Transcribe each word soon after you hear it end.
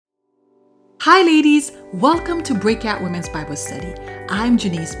Hi ladies, welcome to Breakout Women's Bible Study. I'm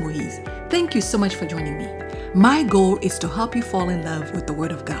Janice Moise. Thank you so much for joining me. My goal is to help you fall in love with the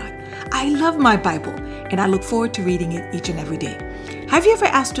Word of God. I love my Bible and I look forward to reading it each and every day. Have you ever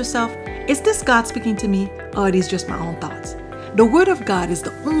asked yourself, is this God speaking to me or are these just my own thoughts? The Word of God is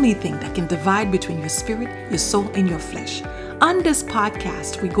the only thing that can divide between your spirit, your soul, and your flesh. On this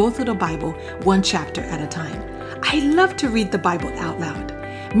podcast, we go through the Bible one chapter at a time. I love to read the Bible out loud.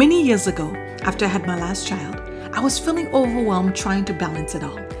 Many years ago, after I had my last child, I was feeling overwhelmed trying to balance it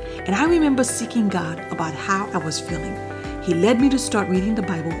all. And I remember seeking God about how I was feeling. He led me to start reading the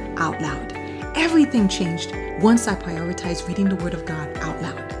Bible out loud. Everything changed once I prioritized reading the Word of God out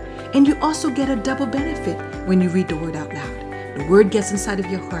loud. And you also get a double benefit when you read the Word out loud. The Word gets inside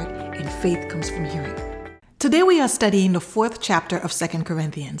of your heart and faith comes from hearing. Today we are studying the 4th chapter of 2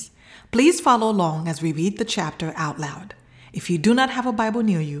 Corinthians. Please follow along as we read the chapter out loud. If you do not have a Bible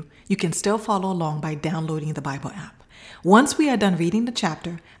near you, you can still follow along by downloading the Bible app. Once we are done reading the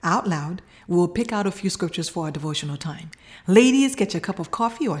chapter out loud, we will pick out a few scriptures for our devotional time. Ladies, get your cup of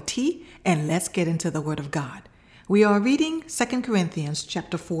coffee or tea and let's get into the Word of God. We are reading 2 Corinthians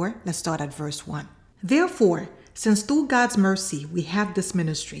chapter 4. Let's start at verse 1. Therefore, since through God's mercy we have this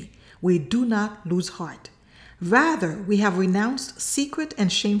ministry, we do not lose heart. Rather, we have renounced secret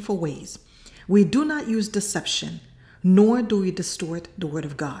and shameful ways. We do not use deception, nor do we distort the word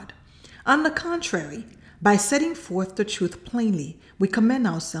of God. On the contrary, by setting forth the truth plainly, we commend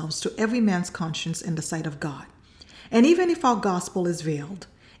ourselves to every man's conscience in the sight of God. And even if our gospel is veiled,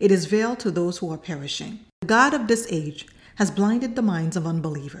 it is veiled to those who are perishing. The God of this age has blinded the minds of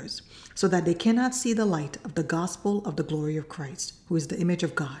unbelievers, so that they cannot see the light of the gospel of the glory of Christ, who is the image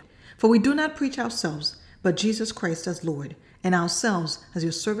of God. For we do not preach ourselves, but Jesus Christ as Lord, and ourselves as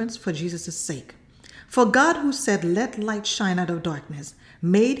your servants for Jesus' sake. For God, who said, "Let light shine out of darkness,"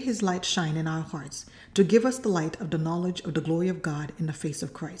 made his light shine in our hearts to give us the light of the knowledge of the glory of God in the face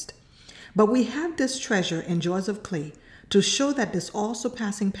of Christ. But we have this treasure in jars of clay to show that this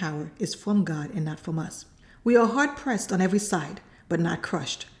all-surpassing power is from God and not from us. We are hard-pressed on every side, but not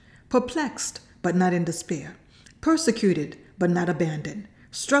crushed, perplexed, but not in despair, persecuted, but not abandoned,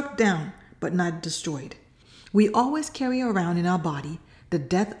 struck down, but not destroyed. We always carry around in our body the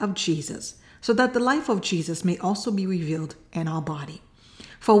death of Jesus, so that the life of Jesus may also be revealed in our body.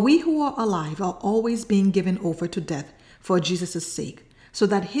 For we who are alive are always being given over to death for Jesus' sake, so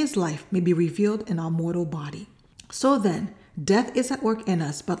that his life may be revealed in our mortal body. So then, death is at work in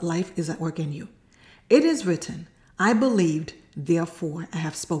us, but life is at work in you. It is written, "I believed, therefore I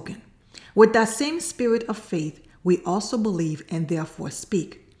have spoken." With that same spirit of faith, we also believe and therefore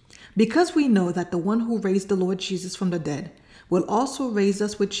speak. Because we know that the one who raised the Lord Jesus from the dead will also raise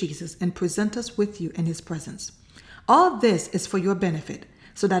us with Jesus and present us with you in his presence. All this is for your benefit,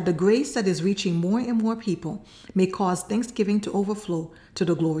 so that the grace that is reaching more and more people may cause thanksgiving to overflow to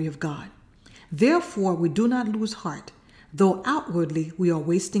the glory of God. Therefore, we do not lose heart, though outwardly we are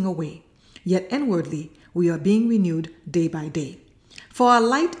wasting away, yet inwardly we are being renewed day by day. For our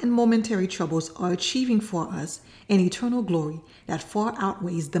light and momentary troubles are achieving for us an eternal glory that far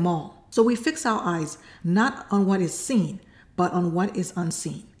outweighs them all. So we fix our eyes not on what is seen, but on what is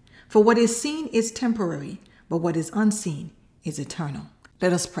unseen. For what is seen is temporary, but what is unseen is eternal.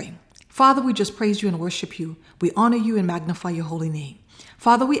 Let us pray. Father, we just praise you and worship you. We honor you and magnify your holy name.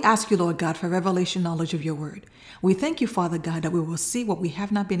 Father, we ask you, Lord God, for revelation knowledge of your word. We thank you, Father God, that we will see what we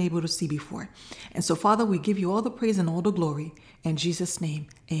have not been able to see before. And so, Father, we give you all the praise and all the glory. In Jesus' name,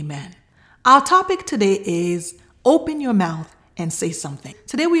 amen. Our topic today is open your mouth and say something.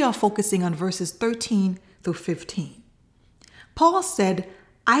 Today we are focusing on verses 13 through 15. Paul said,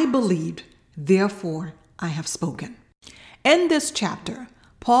 "I believed, therefore I have spoken." In this chapter,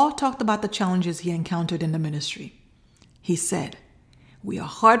 Paul talked about the challenges he encountered in the ministry. He said, "We are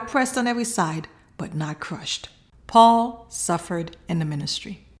hard-pressed on every side, but not crushed." Paul suffered in the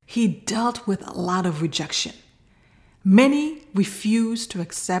ministry. He dealt with a lot of rejection. Many refused to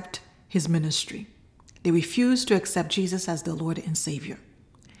accept his ministry. They refused to accept Jesus as their Lord and Savior.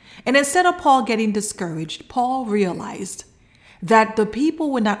 And instead of Paul getting discouraged, Paul realized that the people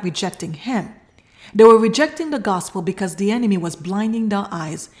were not rejecting him. They were rejecting the gospel because the enemy was blinding their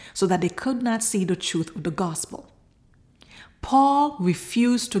eyes so that they could not see the truth of the gospel. Paul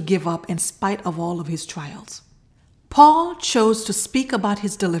refused to give up in spite of all of his trials. Paul chose to speak about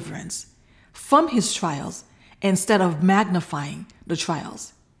his deliverance from his trials instead of magnifying the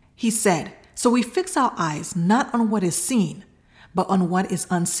trials. He said, "So we fix our eyes not on what is seen, but on what is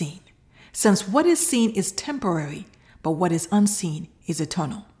unseen. Since what is seen is temporary, but what is unseen is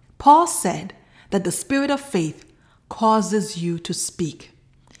eternal." Paul said that the spirit of faith causes you to speak.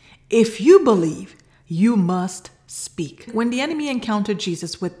 If you believe, you must speak. When the enemy encountered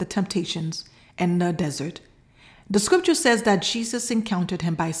Jesus with the temptations in the desert, the scripture says that Jesus encountered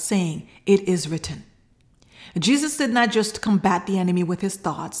him by saying, "It is written." Jesus did not just combat the enemy with his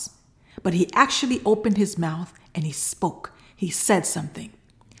thoughts, but he actually opened his mouth and he spoke. He said something.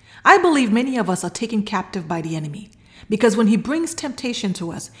 I believe many of us are taken captive by the enemy because when he brings temptation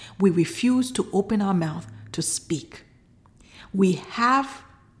to us, we refuse to open our mouth to speak. We have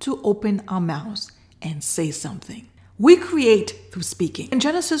to open our mouths and say something. We create through speaking. In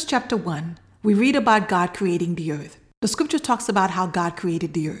Genesis chapter 1, we read about God creating the earth. The scripture talks about how God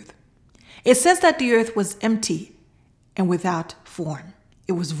created the earth. It says that the earth was empty and without form.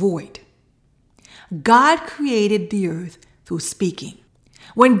 It was void. God created the earth through speaking.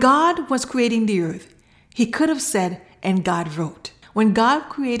 When God was creating the earth, he could have said, "And God wrote." When God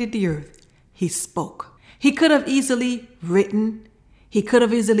created the earth, he spoke. He could have easily written. He could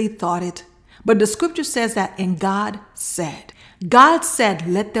have easily thought it. But the scripture says that, "And God said." God said,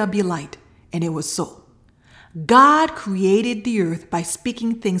 "Let there be light," and it was so. God created the earth by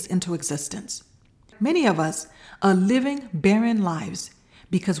speaking things into existence. Many of us are living barren lives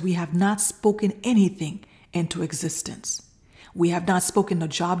because we have not spoken anything into existence. We have not spoken the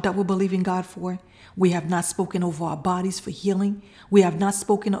job that we're believing God for. We have not spoken over our bodies for healing. We have not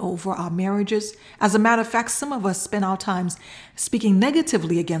spoken over our marriages. As a matter of fact, some of us spend our times speaking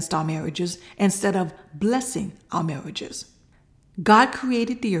negatively against our marriages instead of blessing our marriages. God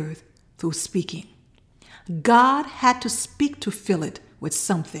created the earth through speaking. God had to speak to fill it with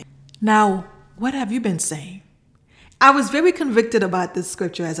something. Now, what have you been saying? I was very convicted about this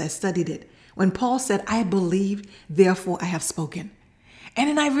scripture as I studied it when Paul said, "I believe, therefore I have spoken." And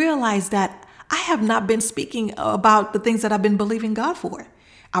then I realized that I have not been speaking about the things that I've been believing God for.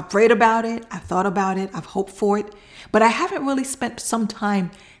 I prayed about it, I thought about it, I've hoped for it, but I haven't really spent some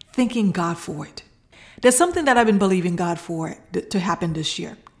time thanking God for it. There's something that I've been believing God for to happen this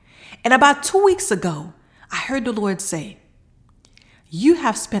year. And about 2 weeks ago, I heard the Lord say, "You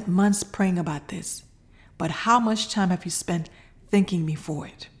have spent months praying about this, but how much time have you spent thanking me for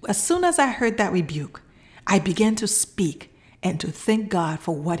it?" As soon as I heard that rebuke, I began to speak and to thank God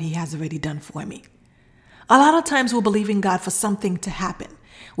for what he has already done for me. A lot of times we're believing God for something to happen.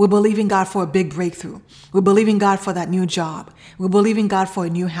 We're believing God for a big breakthrough. We're believing God for that new job. We're believing God for a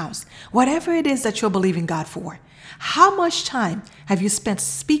new house. Whatever it is that you're believing God for, how much time have you spent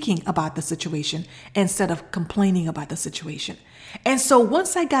speaking about the situation instead of complaining about the situation? And so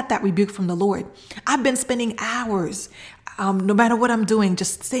once I got that rebuke from the Lord, I've been spending hours, no matter what I'm doing,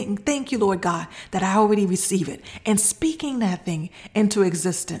 just saying, "Thank you, Lord God, that I already receive it," and speaking that thing into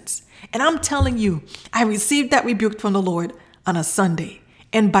existence. And I'm telling you, I received that rebuke from the Lord on a Sunday.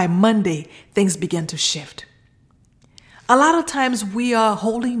 And by Monday, things began to shift. A lot of times we are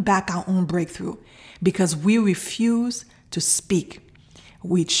holding back our own breakthrough because we refuse to speak.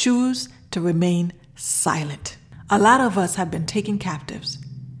 We choose to remain silent. A lot of us have been taken captives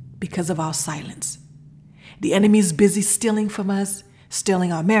because of our silence. The enemy is busy stealing from us,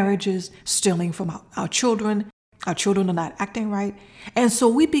 stealing our marriages, stealing from our children. Our children are not acting right. And so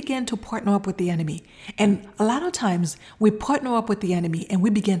we begin to partner up with the enemy. And a lot of times we partner up with the enemy and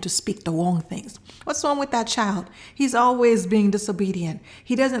we begin to speak the wrong things. What's wrong with that child? He's always being disobedient.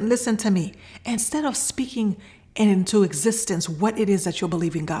 He doesn't listen to me. Instead of speaking into existence what it is that you're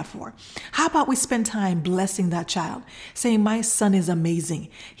believing God for, how about we spend time blessing that child, saying, "My son is amazing.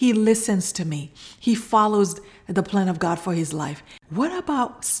 He listens to me. He follows the plan of God for his life." What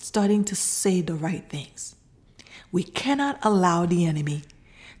about starting to say the right things? We cannot allow the enemy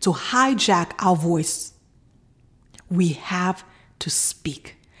to hijack our voice. We have to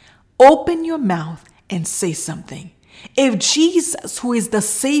speak. Open your mouth and say something. If Jesus, who is the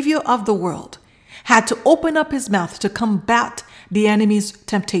Savior of the world, had to open up his mouth to combat the enemy's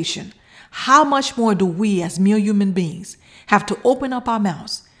temptation, how much more do we as mere human beings have to open up our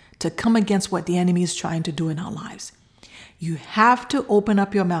mouths to come against what the enemy is trying to do in our lives? You have to open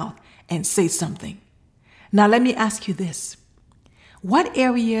up your mouth and say something. Now, let me ask you this. What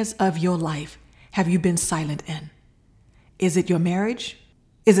areas of your life have you been silent in? Is it your marriage?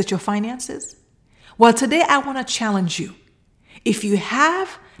 Is it your finances? Well, today I want to challenge you. If you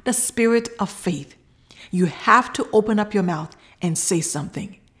have the spirit of faith, you have to open up your mouth and say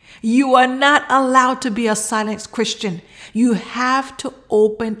something. You are not allowed to be a silent Christian. You have to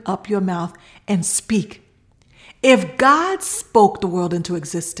open up your mouth and speak. If God spoke the world into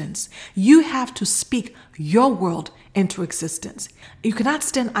existence, you have to speak your world into existence. You cannot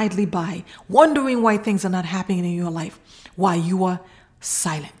stand idly by, wondering why things are not happening in your life while you are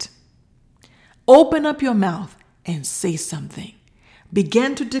silent. Open up your mouth and say something.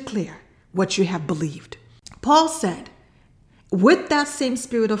 begin to declare what you have believed. Paul said, with that same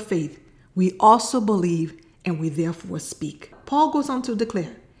spirit of faith, we also believe and we therefore speak. Paul goes on to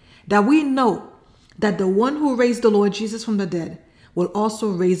declare that we know that the one who raised the Lord Jesus from the dead will also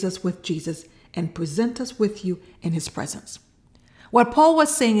raise us with Jesus and present us with you in his presence. What Paul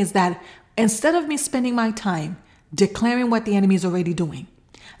was saying is that instead of me spending my time declaring what the enemy is already doing,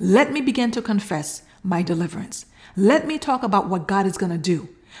 let me begin to confess my deliverance. Let me talk about what God is going to do.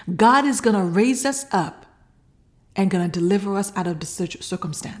 God is going to raise us up and going to deliver us out of the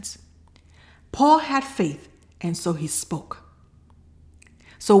circumstance. Paul had faith, and so he spoke.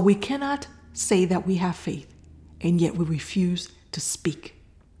 So we cannot say that we have faith, and yet we refuse to speak.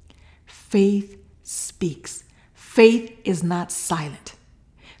 Faith speaks. Faith is not silent.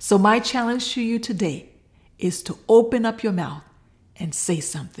 So my challenge to you today is to open up your mouth and say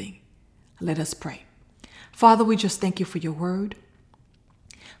something. Let us pray. Father, we just thank you for your word.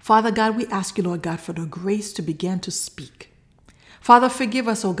 Father God, we ask you, Lord God, for the grace to begin to speak. Father, forgive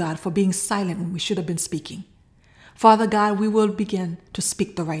us, oh God, for being silent when we should have been speaking. Father God, we will begin to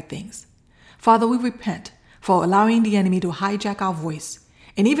speak the right things. Father, we repent for allowing the enemy to hijack our voice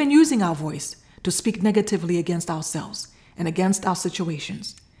and even using our voice to speak negatively against ourselves and against our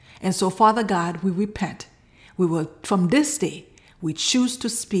situations. And so, Father God, we repent. We will, from this day, we choose to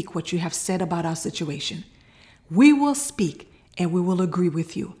speak what you have said about our situation. We will speak and we will agree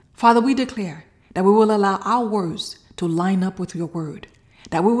with you. Father, we declare that we will allow our words to line up with your word,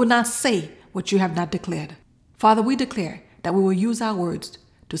 that we will not say what you have not declared. Father, we declare that we will use our words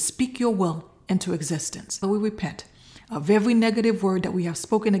to speak your will into existence. So we repent of every negative word that we have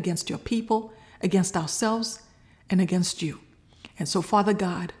spoken against your people, against ourselves, and against you. And so, Father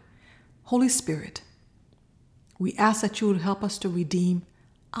God, Holy Spirit, we ask that you would help us to redeem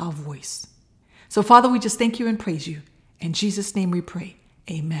our voice. So, Father, we just thank you and praise you. In Jesus' name we pray.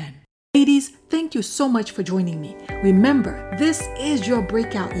 Amen. Ladies, thank you so much for joining me. Remember, this is your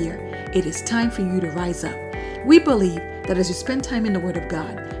breakout year. It is time for you to rise up. We believe that as you spend time in the Word of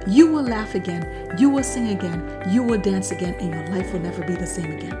God, you will laugh again, you will sing again, you will dance again, and your life will never be the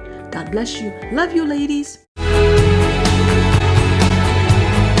same again. God bless you. Love you, ladies.